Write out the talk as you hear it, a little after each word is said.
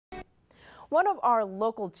One of our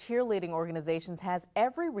local cheerleading organizations has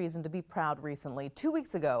every reason to be proud recently. 2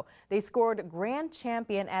 weeks ago, they scored grand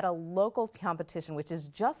champion at a local competition, which is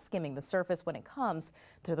just skimming the surface when it comes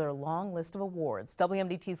to their long list of awards.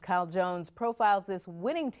 WMDT's Kyle Jones profiles this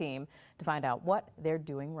winning team to find out what they're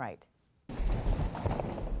doing right.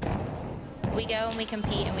 We go and we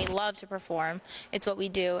compete and we love to perform. It's what we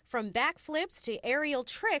do. From backflips to aerial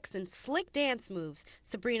tricks and slick dance moves,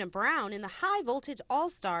 Sabrina Brown and the High Voltage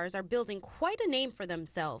All-Stars are building quite a name for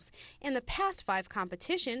themselves. In the past 5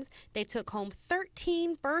 competitions, they took home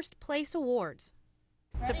 13 first-place awards.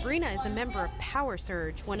 Sabrina is a member of Power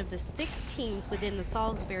Surge, one of the 6 teams within the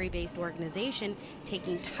Salisbury-based organization,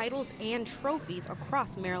 taking titles and trophies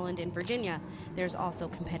across Maryland and Virginia. There's also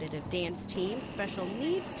competitive dance teams, special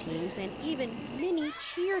needs teams, and even mini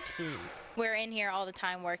cheer teams. We're in here all the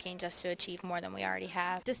time working just to achieve more than we already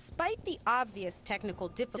have. Despite the obvious technical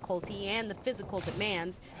difficulty and the physical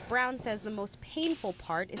demands, Brown says the most painful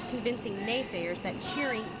part is convincing naysayers that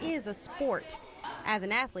cheering is a sport. As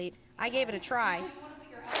an athlete, I gave it a try.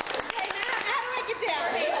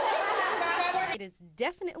 It is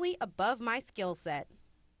definitely above my skill set.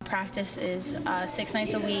 Practice is 6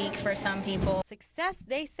 nights a week for some people. Success,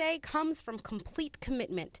 they say, comes from complete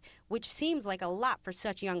commitment, which seems like a lot for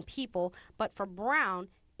such young people, but for Brown,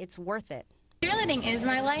 it's worth it. Cheerleading is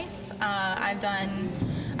my life.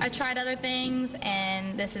 I've tried other things,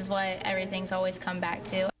 and this is what everything's always come back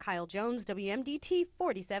to. Kyle Jones, WMDT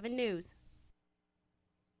 47 News.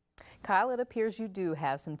 Kyle, it appears you do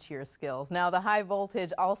have some cheer skills. Now, the High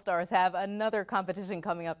Voltage All-Stars have another competition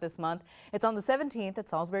coming up this month. It's on the 17th at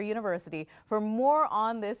Salisbury University. For more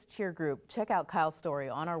on this cheer group, check out Kyle's story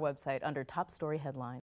on our website under Top Story Headlines.